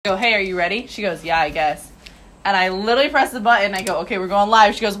Go, hey, are you ready? She goes, yeah, I guess. And I literally press the button. I go, okay, we're going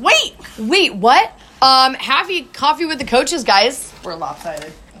live. She goes, wait, what? Happy coffee with the coaches, guys. We're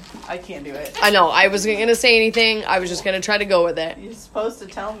lopsided. I can't do it. I know. I wasn't going to say anything. I was just going to try to go with it. You're supposed to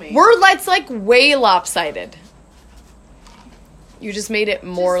tell me. It's like way lopsided. You just made it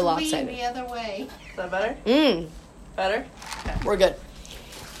more just lopsided. Lean the other way. Is that better? Better? Okay. We're good.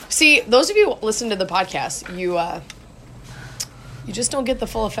 See, those of you who listen to the podcast, you just don't get the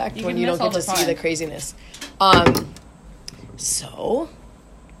full effect when you don't get to see the craziness. So,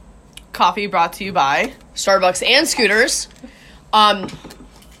 coffee brought to you by Starbucks and Scooters.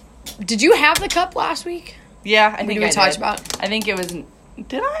 Did you have the cup last week? Yeah, I think we talked about. I think it was.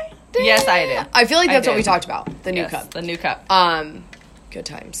 Did I? Yes, I did. I feel like that's what we talked about. The new cup. The new cup. Good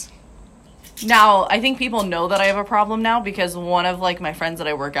times. Now, I think people know that I have a problem now because one of, like, my friends that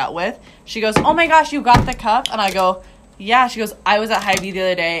I work out with, she goes, oh my gosh, you got the cup? And I go, yeah. She goes, I was at Hy-Vee the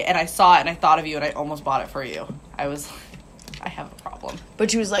other day, and I saw it, and I thought of you, and I almost bought it for you. I have a problem. But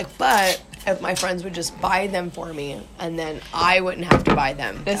she was like, but if my friends would just buy them for me, and then I wouldn't have to buy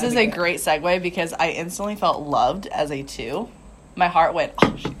them. This is a great segue because I instantly felt loved as a 2. My heart went,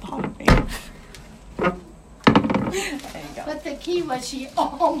 oh, she thought of me. But the key was she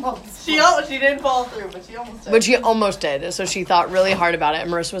almost. She didn't fall through, but she almost did. But she almost did. So she thought really hard about it.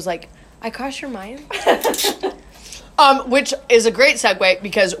 And Marissa was like, I crossed your mind. Which is a great segue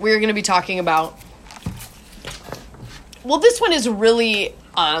because we're going to be talking about. Well, this one is really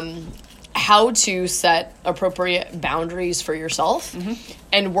how to set appropriate boundaries for yourself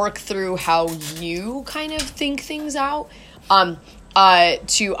and work through how you kind of think things out to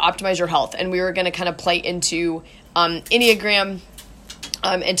optimize your health. And we were going to kind of play into Enneagram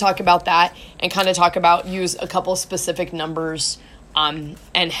and talk about that and kind of talk about use a couple specific numbers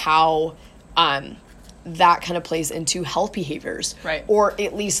and how that kind of plays into health behaviors. Right. Or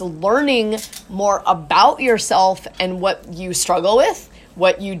at least learning more about yourself and what you struggle with,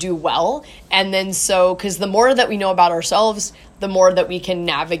 what you do well. And then because the more that we know about ourselves, the more that we can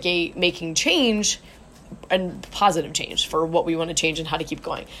navigate making change and positive change for what we want to change and how to keep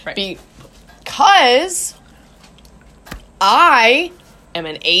going. Right. Because I am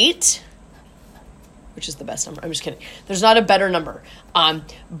an 8, which is the best number. I'm just kidding. There's not a better number.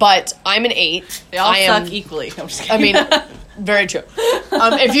 But I'm an 8. They all suck equally. I'm just kidding. I mean, very true.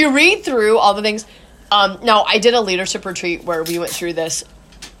 If you read through all the things, now I did a leadership retreat where we went through this,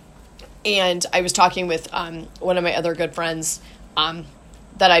 and I was talking with one of my other good friends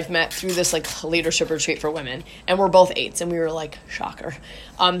that I've met through this like leadership retreat for women, and we're both 8s, and we were like, shocker.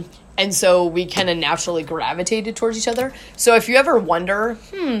 And so we kind of naturally gravitated towards each other. So if you ever wonder,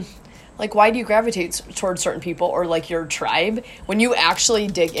 like, why do you gravitate towards certain people or, like, your tribe? When you actually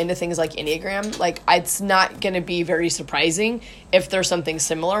dig into things like Enneagram, like, it's not going to be very surprising if there's something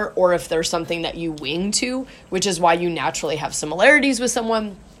similar or if there's something that you wing to, which is why you naturally have similarities with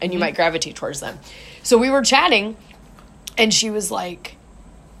someone and you might gravitate towards them. So we were chatting, and she was like,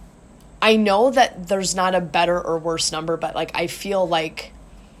 I know that there's not a better or worse number, but, like, I feel like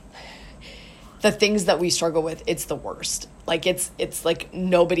the things that we struggle with, it's the worst. Like, it's like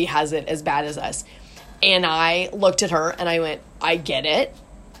nobody has it as bad as us. And I looked at her and I went, I get it.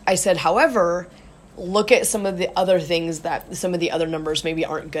 I said, however, look at some of the other things that some of the other numbers maybe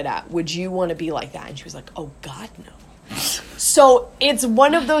aren't good at. Would you want to be like that? And she was like, oh, God, no. So it's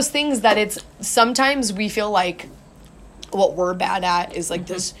one of those things that it's sometimes we feel like what we're bad at is like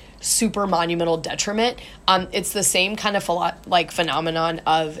this super monumental detriment. It's the same kind of phenomenon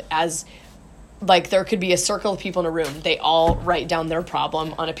of as like there could be a circle of people in a room. They all write down their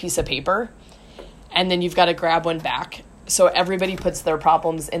problem on a piece of paper, and then you've got to grab one back. So everybody puts their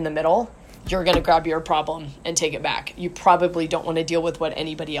problems in the middle. You're going to grab your problem and take it back. You probably don't want to deal with what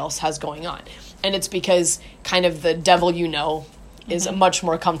anybody else has going on. And it's because kind of the devil you know is much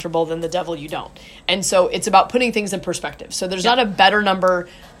more comfortable than the devil you don't. And so it's about putting things in perspective. So there's not a better number.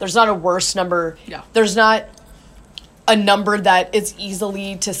 There's not a worse number. Yeah. There's not a number that is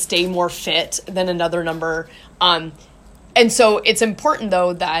easily to stay more fit than another number. And so it's important,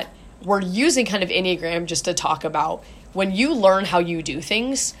 though, that we're using kind of Enneagram just to talk about when you learn how you do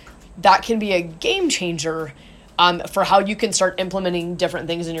things, that can be a game changer for how you can start implementing different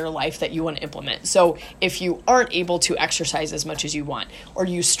things in your life that you want to implement. So if you aren't able to exercise as much as you want, or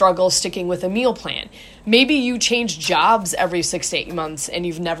you struggle sticking with a meal plan, maybe you change jobs every 6 to 8 months and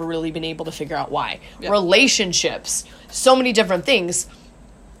you've never really been able to figure out why. Yep. Relationships, so many different things.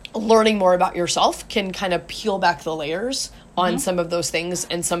 Learning more about yourself can kind of peel back the layers on some of those things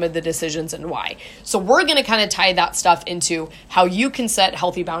and some of the decisions and why. So we're going to kind of tie that stuff into how you can set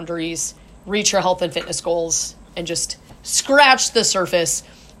healthy boundaries, reach your health and fitness goals, and just scratch the surface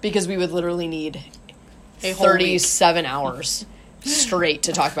because we would literally need A whole week. 37 hours straight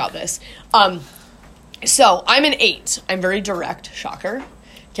to talk about this. So I'm an 8. I'm very direct. Shocker.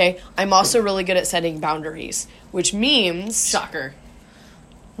 Okay. I'm also really good at setting boundaries, which means Shocker.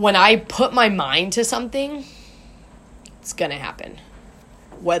 when I put my mind to something, it's going to happen.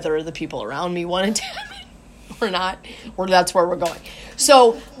 Whether the people around me want it to happen or not, or that's where we're going.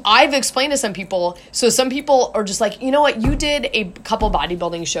 So I've explained to some people, so some people are just like, you know what, you did a couple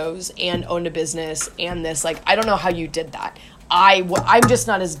bodybuilding shows and owned a business and this, like, I don't know how you did that. I'm just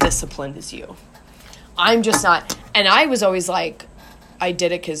not as disciplined as you. I'm just not. And I was always like, I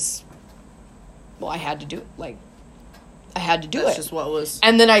did it because, well, I had to do it. Like, I had to do That's it. just what was.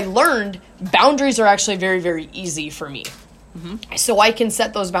 And then I learned boundaries are actually very, very easy for me. Mm-hmm. So I can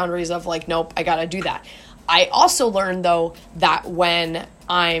set those boundaries of like, nope, I got to do that. I also learned, though, that when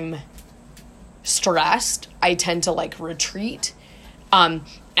I'm stressed, I tend to like retreat.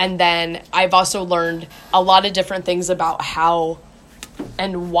 And then I've also learned a lot of different things about how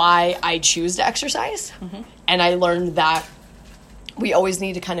and why I choose to exercise. Mm-hmm. And I learned that we always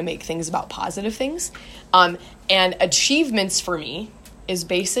need to kind of make things about positive things. And achievements for me is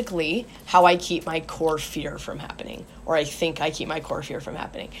basically how I keep my core fear from happening, or I think I keep my core fear from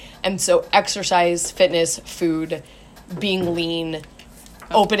happening. And so exercise, fitness, food, being lean,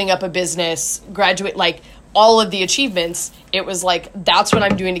 opening up a business, graduate, like all of the achievements, it was like, that's what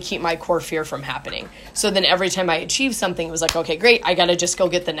I'm doing to keep my core fear from happening. So then every time I achieved something, it was like, okay, great, I got to just go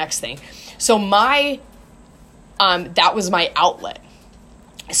get the next thing. So that was my outlet.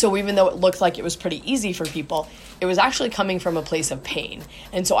 So even though it looked like it was pretty easy for people, it was actually coming from a place of pain.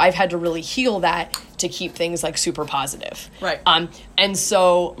 And so I've had to really heal that to keep things like super positive. Right. And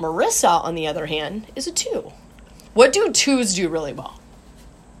so Marissa, on the other hand, is a 2. What do 2s do really well?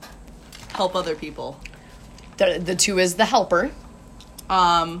 Help other people. The 2 is the helper.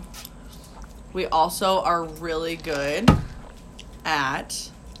 We also are really good at,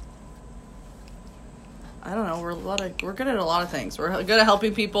 I don't know, we're good at a lot of things. We're good at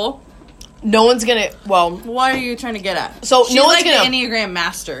helping people. No one's gonna, well, What are you trying to get at? So She's no one's like gonna- the Enneagram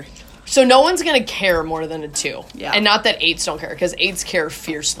master. so no one's gonna care more than a 2. Yeah. And not that 8s don't care, because 8s care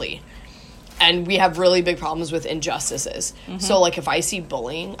fiercely. And we have really big problems with injustices. Mm-hmm. So like if I see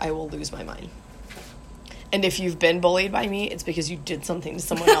bullying, I will lose my mind. And if you've been bullied by me, it's because you did something to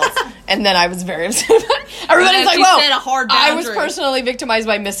someone else. And then I was very upset about it. Everybody's like, she well, set a hard I was boundary. personally victimized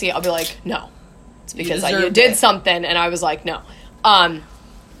by Missy. I'll be like, no. It's because you deserved did it. something. And I was like, no.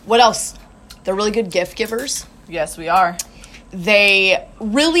 What else? They're really good gift givers. Yes, we are. They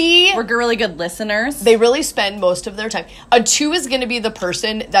really... We're really good listeners. They really spend most of their time. A 2 is going to be the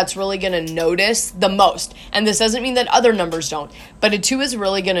person that's really going to notice the most. And this doesn't mean that other numbers don't. But a 2 is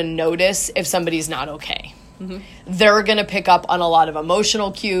really going to notice if somebody's not okay. Mm-hmm. They're going to pick up on a lot of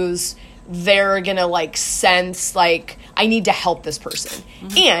emotional cues. They're going to, like, sense, like, I need to help this person.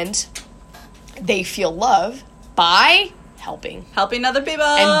 Mm-hmm. And they feel love by helping. Helping other people.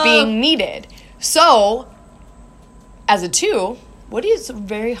 And being needed. So... as a 2, what is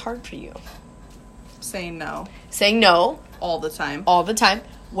very hard for you? Saying no. Saying no. All the time. All the time.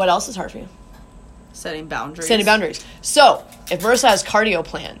 What else is hard for you? Setting boundaries. Setting boundaries. So, if Marissa has cardio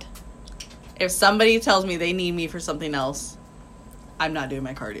planned. If somebody tells me they need me for something else, I'm not doing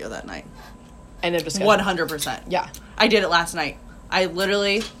my cardio that night. And it was 100%. Yeah. I did it last night. I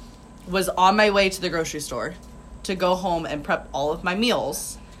literally was on my way to the grocery store to go home and prep all of my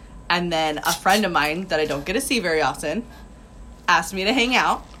meals. And then a friend of mine that I don't get to see very often asked me to hang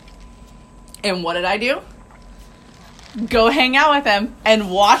out. And what did I do? Go hang out with them and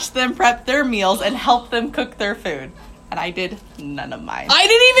watch them prep their meals and help them cook their food. And I did none of mine. I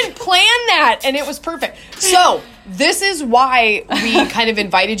didn't even plan that, and it was perfect. So, this is why we kind of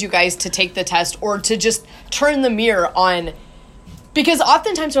invited you guys to take the test or to just turn the mirror on. Because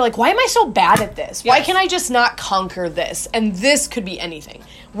oftentimes they're like, why am I so bad at this? Why Yes. can I just not conquer this? And this could be anything.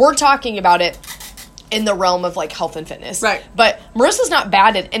 We're talking about it in the realm of like health and fitness. Right. But Marissa's not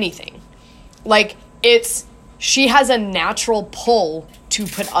bad at anything. Like, she has a natural pull to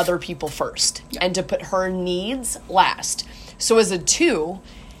put other people first and to put her needs last. So as a 2,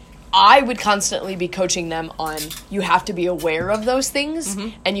 I would constantly be coaching them on, you have to be aware of those things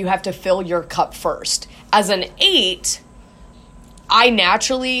and you have to fill your cup first. As an 8, I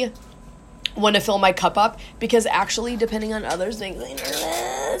naturally want to fill my cup up because actually, depending on others, makes me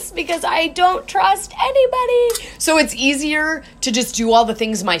nervous because I don't trust anybody. So it's easier to just do all the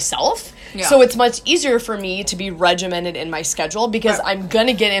things myself. Yeah. So it's much easier for me to be regimented in my schedule because Right. I'm going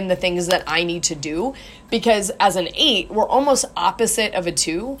to get in the things that I need to do. Because as an 8, we're almost opposite of a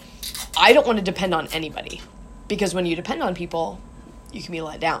 2. I don't want to depend on anybody because when you depend on people, you can be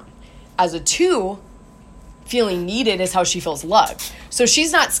let down. As a 2, feeling needed is how she feels loved. So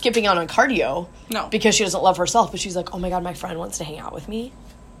she's not skipping out on cardio because she doesn't love herself, but she's like, oh my God, my friend wants to hang out with me.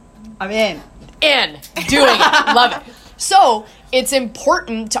 I'm in. Doing it. Love it. So it's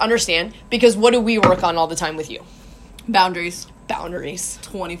important to understand, because what do we work on all the time with you? Boundaries. 24/7.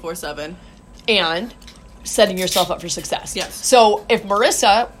 24/7. And setting yourself up for success. Yes. So if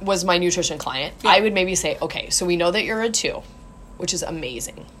Marissa was my nutrition client, I would maybe say, okay, so we know that you're a 2, which is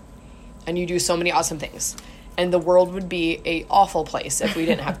amazing. And you do so many awesome things. And the world would be a awful place if we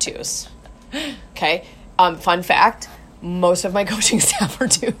didn't have 2s. Okay? Fun fact, most of my coaching staff are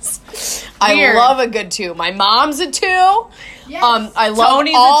 2s. Weird. I love a good 2. My mom's a 2. Yes. I love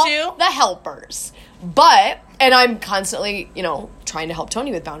Tony's all a 2. the helpers. And I'm constantly, trying to help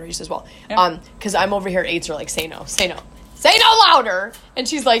Tony with boundaries as well. Yeah. Because I'm over here, 8s are like, say no. Say no louder. And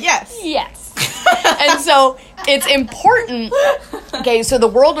she's like, yes. And so it's important. Okay, so the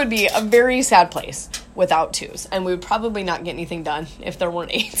world would be a very sad place without 2s. And we would probably not get anything done if there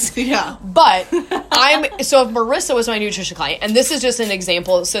weren't 8s. Yeah. But so if Marissa was my nutrition client, and this is just an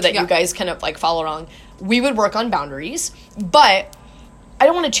example so that you guys kind of like follow along, we would work on boundaries, but I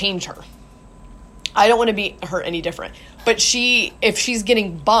don't want to change her. I don't want to be her any different. But if she's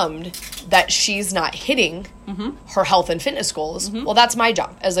getting bummed that she's not hitting her health and fitness goals, well, that's my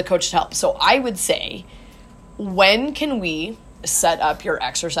job as a coach to help. So I would say, when can we set up your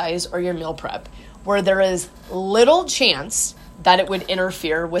exercise or your meal prep where there is little chance that it would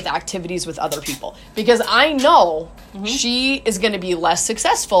interfere with activities with other people? Because I know she is going to be less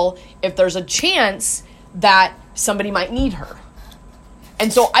successful if there's a chance that somebody might need her.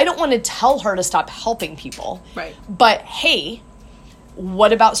 And so I don't want to tell her to stop helping people. Right. But hey,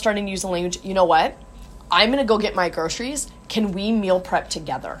 what about starting to use the language, you know what? I'm going to go get my groceries. Can we meal prep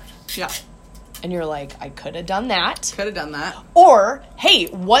together? Yeah. And you're like, I could have done that. Could have done that. Or, hey,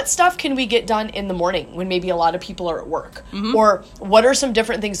 what stuff can we get done in the morning when maybe a lot of people are at work? Or what are some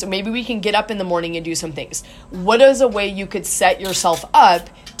different things? So maybe we can get up in the morning and do some things. What is a way you could set yourself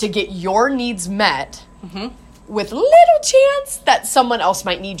up to get your needs met with little chance that someone else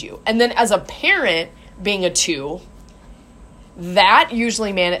might need you? And then as a parent, being a 2, that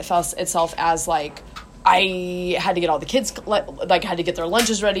usually manifests itself as like, I had to get all the kids, like had to get their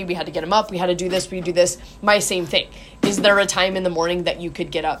lunches ready. We had to get them up. We had to do this. We do this. My same thing. Is there a time in the morning that you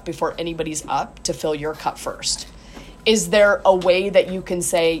could get up before anybody's up to fill your cup first? Is there a way that you can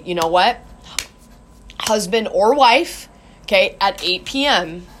say, you know what, husband or wife, okay, at 8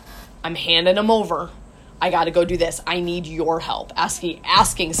 p.m., I'm handing them over. I got to go do this. I need your help.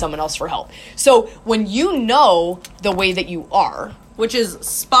 Asking someone else for help. So when you know the way that you are, which is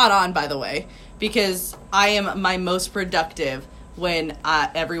spot on, by the way, because I am my most productive when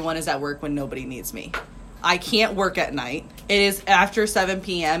everyone is at work, when nobody needs me. I can't work at night. It is after 7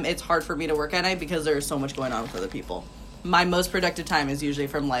 p.m. It's hard for me to work at night because there's so much going on with other people. My most productive time is usually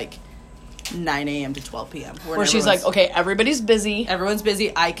from like 9 a.m. to 12 p.m. Where she's like, okay, everybody's busy. Everyone's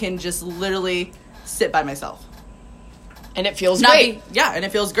busy. I can just literally sit by myself. And it feels great. And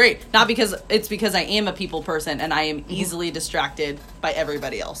it feels great. Not because it's because I am a people person and I am easily distracted by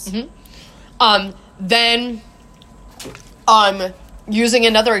everybody else. Then, using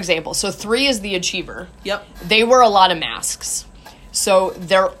another example. So 3 is the achiever. Yep. They wear a lot of masks. So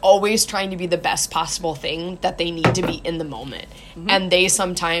they're always trying to be the best possible thing that they need to be in the moment. And they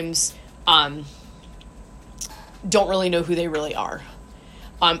sometimes don't really know who they really are.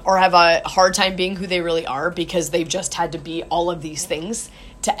 Or have a hard time being who they really are because they've just had to be all of these things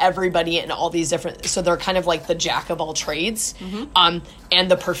to everybody in all these different, so they're kind of like the jack of all trades, and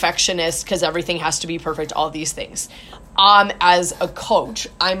the perfectionist because everything has to be perfect, all these things. As a coach,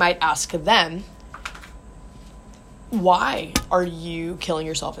 I might ask them, why are you killing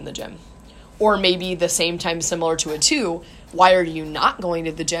yourself in the gym? Or maybe the same time, similar to a 2, why are you not going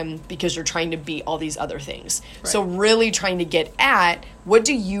to the gym? Because you're trying to beat all these other things. Right. So really trying to get at, what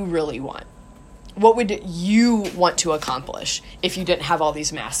do you really want? What would you want to accomplish if you didn't have all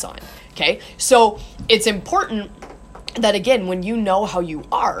these masks on? Okay. So it's important that, again, when you know how you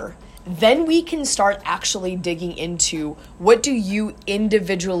are, then we can start actually digging into, what do you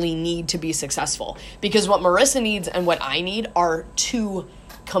individually need to be successful? Because what Marissa needs and what I need are 2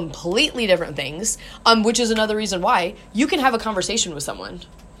 completely different things, which is another reason why you can have a conversation with someone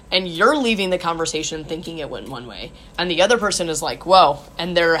and you're leaving the conversation thinking it went one way, and the other person is like, whoa,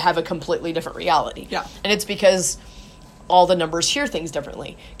 and they have a completely different reality. Yeah. And it's because all the numbers hear things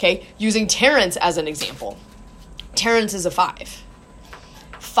differently. Okay. Using Terrence as an example. Terrence is a 5.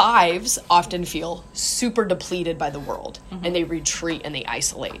 5s often feel super depleted by the world, and they retreat and they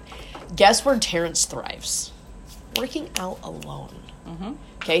isolate. Guess where Terrence thrives? Working out alone.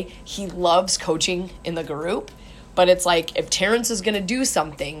 Okay? He loves coaching in the group, but it's like if Terrence is going to do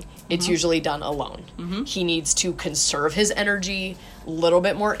something, it's usually done alone. He needs to conserve his energy, a little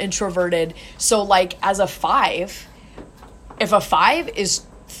bit more introverted. So like as a 5, if a 5 is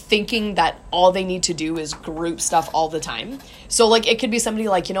thinking that all they need to do is group stuff all the time. So like it could be somebody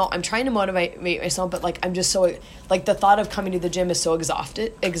like, I'm trying to motivate myself, but like I'm just so like the thought of coming to the gym is so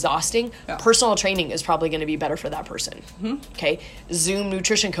exhausting. Yeah. Personal training is probably going to be better for that person. Okay. Zoom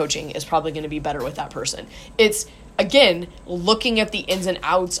nutrition coaching is probably going to be better with that person. It's again, looking at the ins and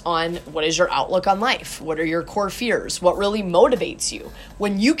outs on what is your outlook on life? What are your core fears? What really motivates you?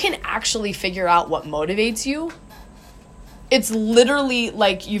 When you can actually figure out what motivates you, it's literally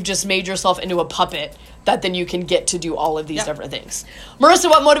like you've just made yourself into a puppet that then you can get to do all of these different things. Marissa,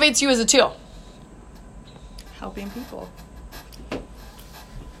 what motivates you as a 2? Helping people.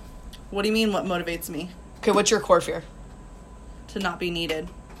 What do you mean what motivates me? Okay, what's your core fear? To not be needed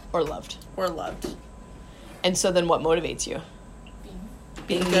Or loved. or loved. And so then what motivates you?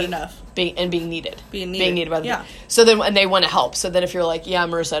 Being good enough. Being needed. Being needed. Being needed by the Yeah. So then and they want to help. So then if you're like, yeah,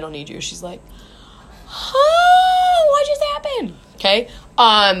 Marissa, I don't need you. She's like, oh, what just happened? Okay.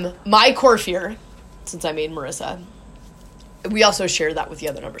 My core fear, since I made Marissa, we also share that with the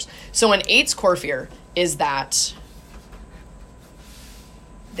other numbers. So an 8's core fear is that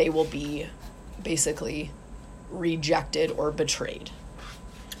they will be basically rejected or betrayed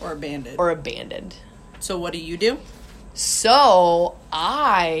Or abandoned. or abandoned. So what do you do? So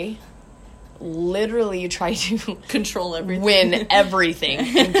I literally try to Control everything. win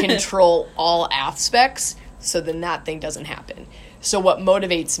everything and control all aspects so then that thing doesn't happen. So what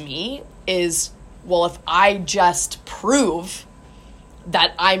motivates me is, well, if I just prove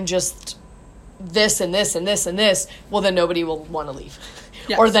that I'm just this and this and this and this, well, then nobody will want to leave.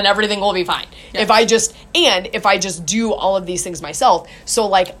 Yes. Or then everything will be fine. Yes. If I just do all of these things myself, so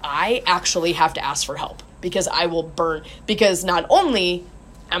like I actually have to ask for help because I will burn, because not only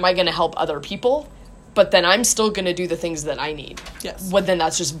am I going to help other people, but then I'm still going to do the things that I need. Yes. But then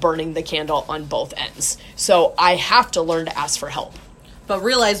that's just burning the candle on both ends. So I have to learn to ask for help. But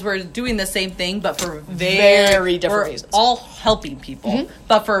realize we're doing the same thing, but for Very different we're reasons. all helping people,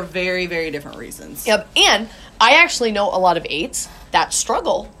 but for very, very different reasons. Yep. And I actually know a lot of 8s that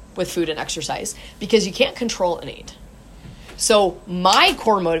struggle with food and exercise because you can't control an 8. So my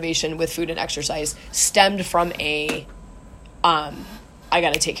core motivation with food and exercise stemmed from I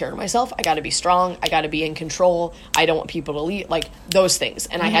got to take care of myself. I got to be strong. I got to be in control. I don't want people to leave, like those things.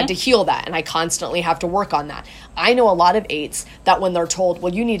 And I had to heal that, and I constantly have to work on that. I know a lot of 8s that when they're told,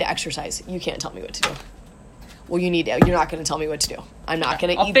 well, you need to exercise, you can't tell me what to do. Well, you're not going to tell me what to do. I'm not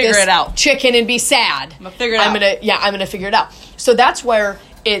going to eat figure this it out. chicken and be sad. I'm going to figure it out. I'm going to figure it out. So that's where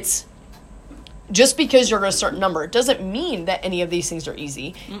it's, just because you're a certain number doesn't mean that any of these things are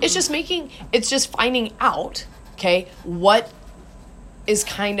easy. It's just finding out, okay, what is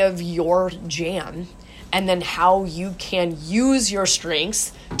kind of your jam, and then how you can use your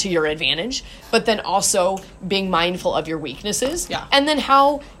strengths to your advantage, but then also being mindful of your weaknesses. Yeah. And then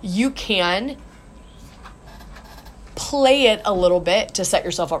how you can play it a little bit to set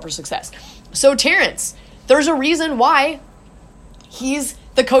yourself up for success. So Terrence, there's a reason why he's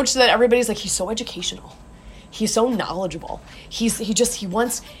the coach that everybody's like, he's so educational. He's so knowledgeable. He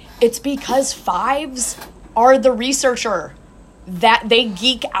wants, it's because 5s are the researcher. That they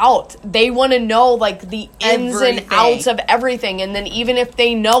geek out. They want to know like the ins and outs of everything. And then even if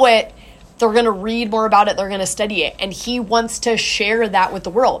they know it, they're going to read more about it. They're going to study it. And he wants to share that with the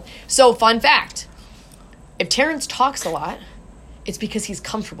world. So fun fact, if Terrence talks a lot, it's because he's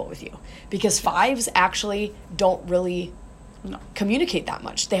comfortable with you. Because 5s actually don't really communicate that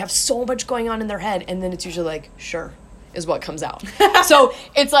much. They have so much going on in their head. And then it's usually like, sure, is what comes out. So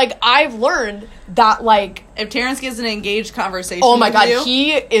it's like, I've learned that like, If Terrence gets an engaged conversation oh my with God, you,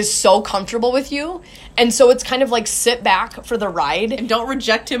 he is so comfortable with you. And so it's kind of like sit back for the ride. and don't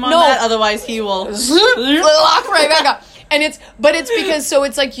reject him on No. that, otherwise he will Lock right back up. And it's because, so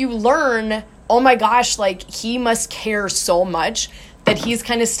it's like you learn, oh my gosh, like he must care so much that he's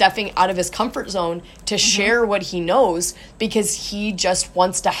kind of stepping out of his comfort zone to share what he knows because he just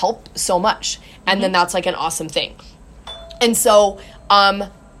wants to help so much. And then that's like an awesome thing. And so,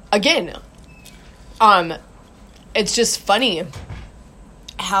 again, it's just funny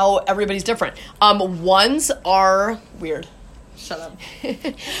how everybody's different. Ones are weird. Shut up. I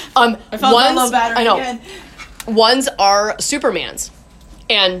felt that low battery I know. again. Ones are Supermans.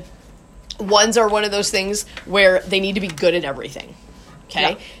 And ones are one of those things where they need to be good at everything.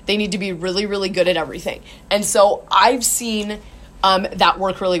 Okay? Yeah. They need to be really, really good at everything. And so I've seen that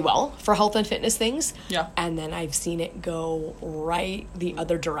work really well for health and fitness things. Yeah. And then I've seen it go right the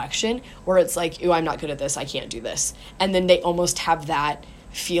other direction where it's like, ooh, I'm not good at this. I can't do this. And then they almost have that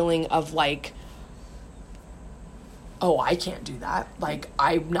feeling of like, oh, I can't do that. Like,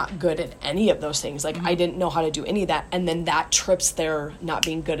 I'm not good at any of those things. Like, I didn't know how to do any of that. And then that trips their not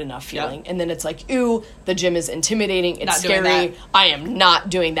being good enough feeling. Yep. And then it's like, ooh, the gym is intimidating. It's Not doing scary. that. I am not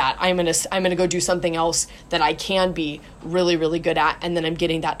doing that. I'm gonna go do something else that I can be really, really good at. And then I'm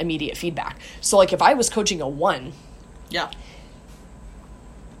getting that immediate feedback. So, like, if I was coaching a 1, Yeah.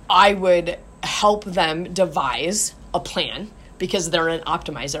 I would help them devise a plan because they're an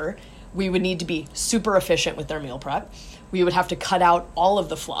optimizer. We would need to be super efficient with their meal prep. We would have to cut out all of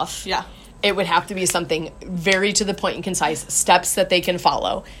the fluff. Yeah. It would have to be something very to the point and concise, steps that they can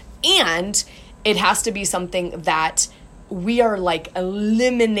follow. And it has to be something that we are like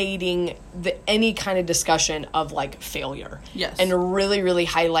eliminating any kind of discussion of like failure. Yes. And really, really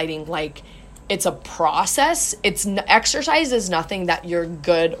highlighting like it's a process. Exercise is nothing that you're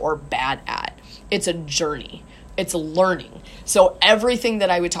good or bad at. It's a journey. It's learning. So everything that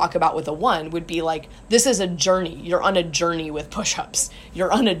I would talk about with a 1 would be like, this is a journey. You're on a journey with push-ups.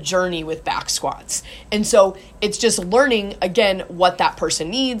 You're on a journey with back squats. And so it's just learning, again, what that person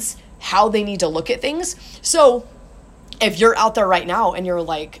needs, how they need to look at things. So if you're out there right now and you're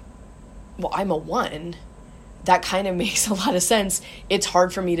like, well, I'm a 1, that kind of makes a lot of sense. It's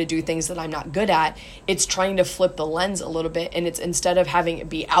hard for me to do things that I'm not good at. It's trying to flip the lens a little bit. And it's instead of having it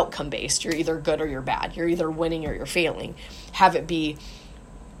be outcome based, you're either good or you're bad. You're either winning or you're failing. Have it be,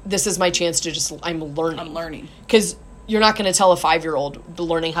 this is my chance to just, I'm learning. I'm learning. Because you're not going to tell a 5-year-old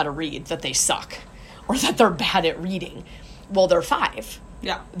learning how to read that they suck or that they're bad at reading. Well, they're 5.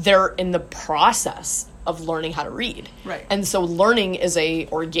 Yeah. They're in the process of learning how to read. Right. And so learning is a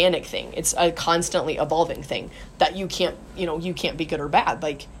organic thing. It's a constantly evolving thing that you can't be good or bad.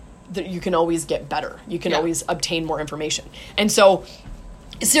 Like you can always get better. You can always obtain more information. And so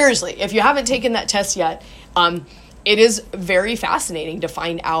seriously, if you haven't taken that test yet, it is very fascinating to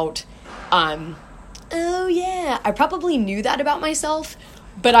find out, oh yeah, I probably knew that about myself,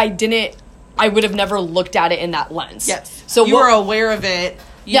 but I would have never looked at it in that lens. Yes. So you were aware of it.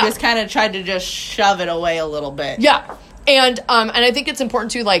 You Yeah. just kind of tried to just shove it away a little bit. Yeah. And I think it's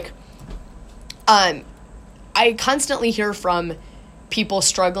important to like, I constantly hear from people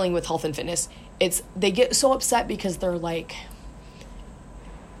struggling with health and fitness. They get so upset because they're like,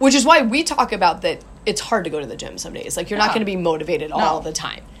 which is why we talk about that it's hard to go to the gym some days. Like you're not going to be motivated all the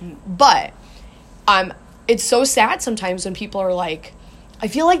time. But it's so sad sometimes when people are like, I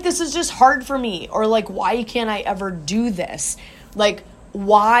feel like this is just hard for me, or like, why can't I ever do this? Like,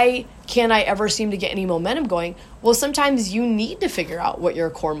 why can't I ever seem to get any momentum going? Well, sometimes you need to figure out what your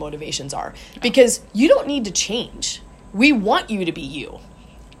core motivations are because you don't need to change. We want you to be you.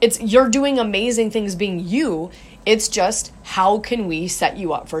 You're doing amazing things being you. It's just how can we set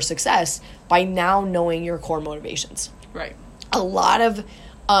you up for success by now knowing your core motivations. Right. A lot of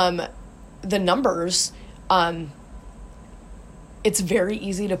the numbers, it's very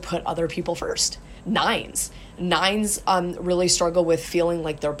easy to put other people first. Nines really struggle with feeling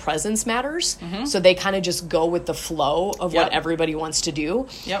like their presence matters. Mm-hmm. So they kind of just go with the flow of what everybody wants to do.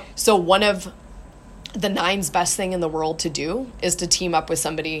 Yep. So one of the 9's best thing in the world to do is to team up with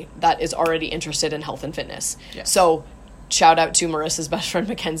somebody that is already interested in health and fitness. Yes. So shout out to Marissa's best friend,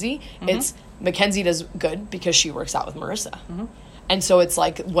 Mackenzie. Mm-hmm. Mackenzie does good because she works out with Marissa. Mm-hmm. And so it's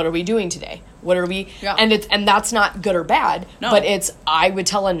like, what are we doing today? What are we? Yeah. And that's not good or bad, but I would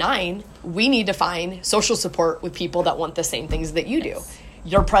tell a 9, we need to find social support with people that want the same things that you do.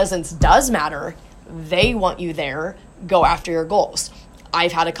 Your presence does matter. They want you there. Go after your goals.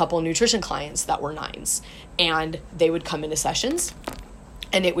 I've had a couple of nutrition clients that were 9s, and they would come into sessions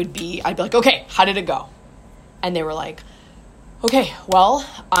and I'd be like, okay, how did it go? And they were like, okay, well,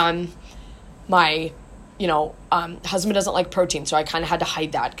 my husband doesn't like protein, so I kind of had to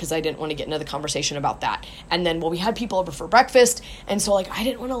hide that because I didn't want to get into the conversation about that. And then, we had people over for breakfast, and so, I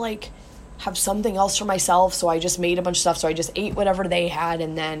didn't want to, have something else for myself, so I just made a bunch of stuff, so I just ate whatever they had,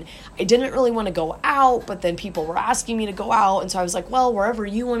 and then I didn't really want to go out, but then people were asking me to go out, and so I was like, well, wherever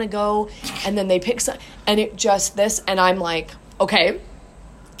you want to go, and then they pick some, and it just this, and I'm like, okay,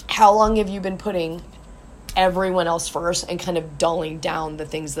 how long have you been putting everyone else first and kind of dulling down the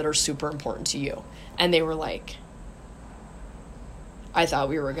things that are super important to you? And they were like, I thought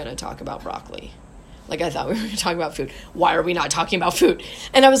we were going to talk about broccoli. I thought we were going to talk about food. Why are we not talking about food?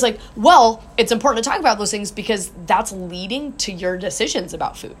 And I was like, well, it's important to talk about those things because that's leading to your decisions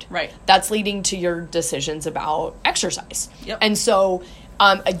about food. Right. That's leading to your decisions about exercise. Yep. And so,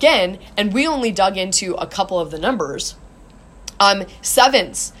 again, and we only dug into a couple of the numbers.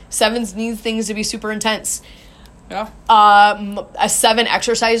 Sevens needs things to be super intense. Yeah. A 7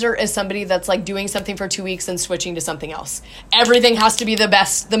 exerciser is somebody that's like doing something for 2 weeks and switching to something else. Everything has to be the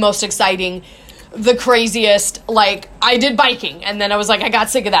best, the most exciting, the craziest. Like, I did biking and then I was like, I got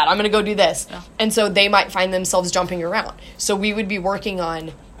sick of that. I'm going to go do this. Yeah. And so they might find themselves jumping around. So we would be working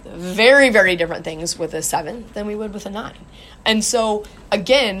on very, very different things with a 7 than we would with a 9. And so,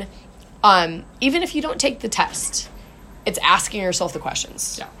 again, even if you don't take the test, it's asking yourself the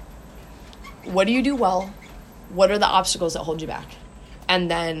questions. Yeah. What do you do well? What are the obstacles that hold you back? And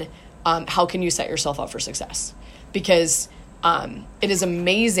then how can you set yourself up for success? Because it is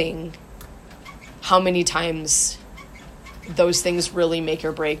amazing how many times those things really make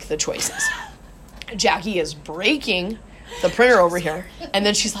or break the choices. Jackie is breaking the printer over here. And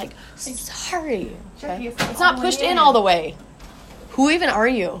then she's like, sorry. Okay. It's not pushed in all the way. Who even are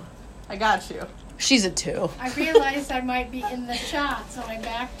you? I got you. She's a 2. I realized I might be in the shot, so I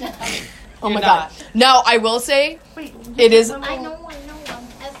backed out. Oh my You're God. not. Now, I will say, Wait. it is... I know, I'm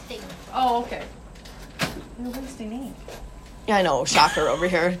testing. Oh, okay. You're wasting ink. Yeah, I know, shocker over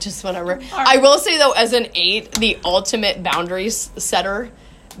here, just whatever. I will say, though, as an 8, the ultimate boundaries setter,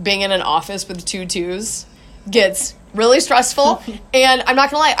 being in an office with 2 2s, gets really stressful. And I'm not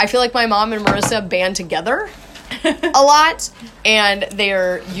going to lie, I feel like my mom and Marissa band together a lot. And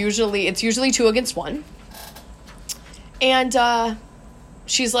it's usually 2 against 1. And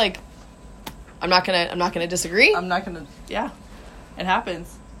she's like, I'm not gonna disagree. I'm not gonna. Yeah, it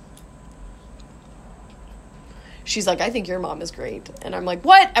happens. She's like, I think your mom is great. And I'm like,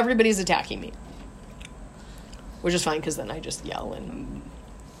 what? Everybody's attacking me. Which is fine, because then I just yell and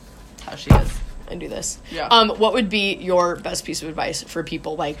How she is. and do this. Yeah. What would be your best piece of advice for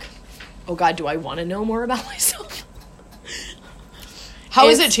people like, oh God, do I want to know more about myself? How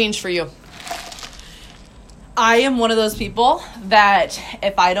has it changed for you? I am one of those people that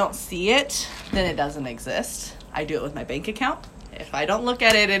if I don't see it, then it doesn't exist. I do it with my bank account. If I don't look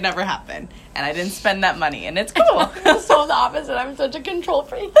at it, it never happened. And I didn't spend that money, and it's cool. I'm so the opposite. I'm such a control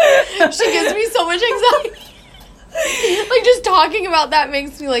freak. She gives me so much anxiety. Like, just talking about that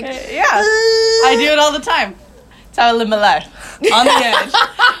makes me like... Yeah. I do it all the time. It's how I live my life. On the edge.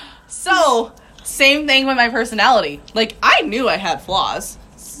 So, same thing with my personality. Like, I knew I had flaws.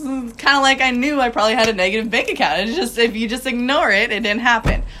 Kind of like I knew I probably had a negative bank account. It's just, if you just ignore it, it didn't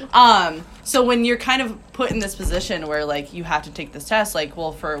happen. So when you're kind of put in this position where, like, you have to take this test, like,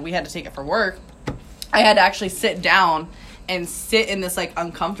 well, we had to take it for work, I had to actually sit down and sit in this, like,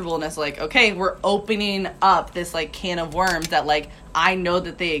 uncomfortableness, like, okay, we're opening up this, like, can of worms that, like, I know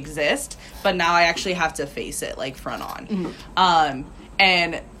that they exist, but now I actually have to face it, like, front on. Mm-hmm.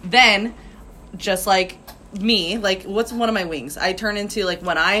 And then, just like me, like, what's one of my wings? I turn into, like,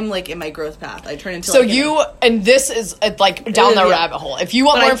 when I'm, like, in my growth path, I turn into, so like, and this is, like, down the Yeah. rabbit hole. If you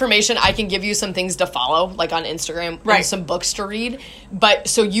want But more information, I can give you some things to follow, like, on Instagram, Right. and some books to read. But,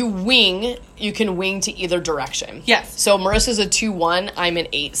 so you can wing to either direction. Yes. So Marissa's a 2-1, I'm an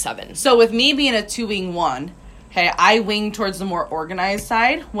 8-7. So with me being a 2-wing 1, okay, I wing towards the more organized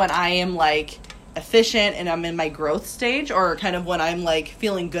side when I am, like, efficient and I'm in my growth stage, or kind of when I'm, like,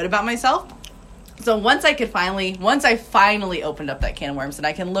 feeling good about myself. So once I finally opened up that can of worms and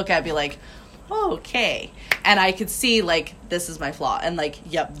I can look at it and be like, oh, okay. And I could see, like, this is my flaw. And, like,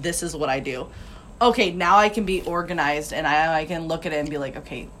 yep, this is what I do. Okay, now I can be organized and I can look at it and be like,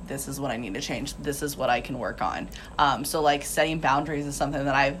 okay, this is what I need to change. This is what I can work on. So, like, setting boundaries is something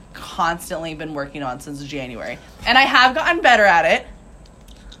that I've constantly been working on since January. And I have gotten better at it.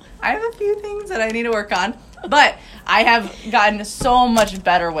 I have a few things that I need to work on. But I have gotten so much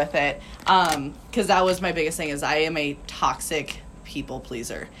better with it. Because that was my biggest thing, is I am a toxic people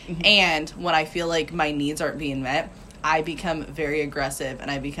pleaser. Mm-hmm. And when I feel like my needs aren't being met, I become very aggressive and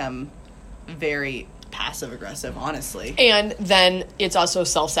I become very passive aggressive, honestly. And then it's also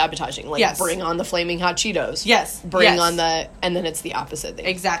self-sabotaging. Like, Yes. bring on the flaming hot Cheetos. Yes. Bring Yes. on and then it's the opposite thing.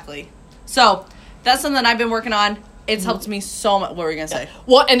 Exactly. So that's something I've been working on. It's helped me so much. What were you going to say?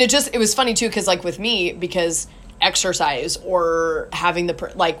 Well, and it was funny too, because, like, with me, because exercise or having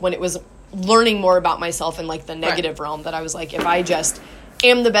like, when it was learning more about myself in, like, the negative realm, that I was like, if I just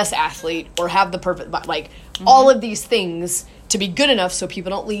am the best athlete or have the perfect, like, all of these things to be good enough so people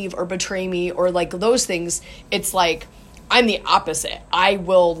don't leave or betray me or, like, those things, it's like, I'm the opposite. I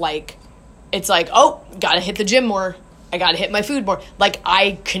will, like, it's like, oh, gotta hit the gym more. I gotta hit my food more. Like,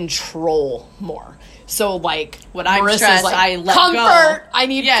 I control more. So, like, when I'm Marissa's stressed, like, I let comfort, go. I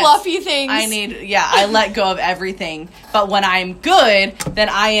need Yes. fluffy things. I let go of everything. But when I'm good, then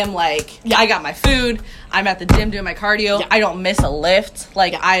I am like, I got my food. I'm at the gym doing my cardio. Yeah. I don't miss a lift.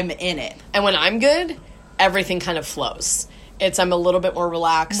 Like, I'm in it. And when I'm good, everything kind of flows. It's I'm a little bit more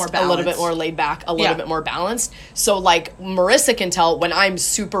relaxed, More a little bit balanced. more laid back, a little Yeah. bit more balanced. So like Marissa can tell when I'm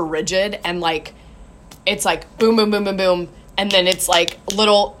super rigid and like it's like boom, boom, boom, boom, boom, and then it's like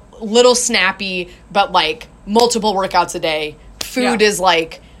little snappy, but like multiple workouts a day. Food Yeah. is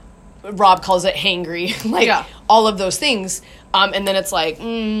like Rob calls it hangry, like Yeah. all of those things. And then it's like,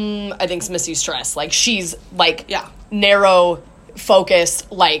 I think it's Missy's stress. Like she's like Yeah. narrow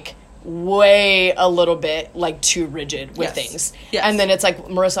focused, like way a little bit like too rigid with Yes. things. Yes. And then it's like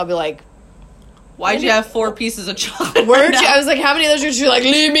Marissa will be like, Why'd you have 4 pieces of chocolate? weren't right you? now? I was like, how many of those are you like,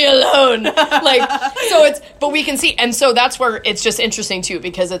 leave me alone? Like, so it's, but we can see. And so that's where it's just interesting too,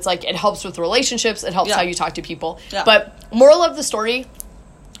 because it's like, it helps with relationships. It helps Yeah. how you talk to people. Yeah. But moral of the story,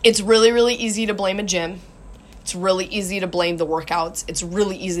 it's really, really easy to blame a gym. It's really easy to blame the workouts. It's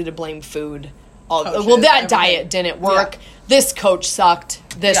really easy to blame food. Coaches, Well, that everything. diet didn't work. Yeah. This coach sucked.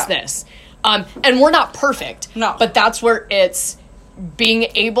 Yeah. This. And we're not perfect. No. But that's where it's being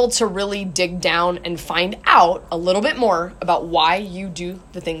able to really dig down and find out a little bit more about why you do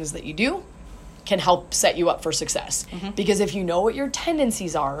the things that you do can help set you up for success. Mm-hmm. Because if you know what your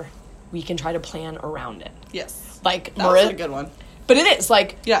tendencies are, we can try to plan around it. Yes. Like That was a good one. But it is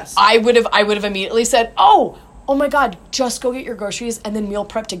like Yes. I would have immediately said, "Oh my God, just go get your groceries and then meal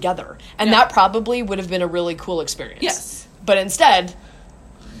prep together." And Yeah. that probably would have been a really cool experience. Yes. But instead,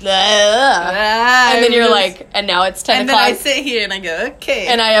 and then you're like, and now it's 10 and then o'clock. I sit here and I go, okay.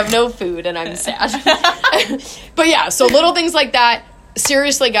 And I have no food and I'm sad. But yeah, so little things like that.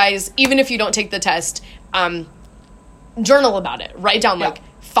 Seriously, guys, even if you don't take the test, journal about it. Write down, Yeah. like,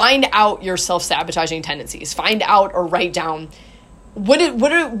 find out your self-sabotaging tendencies. Find out or write down what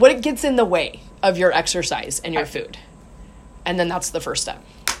it gets in the way of your exercise and your food. And then that's the first step.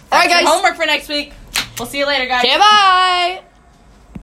 All right, That's your guys. homework for next week. We'll see you later, guys. Okay, bye.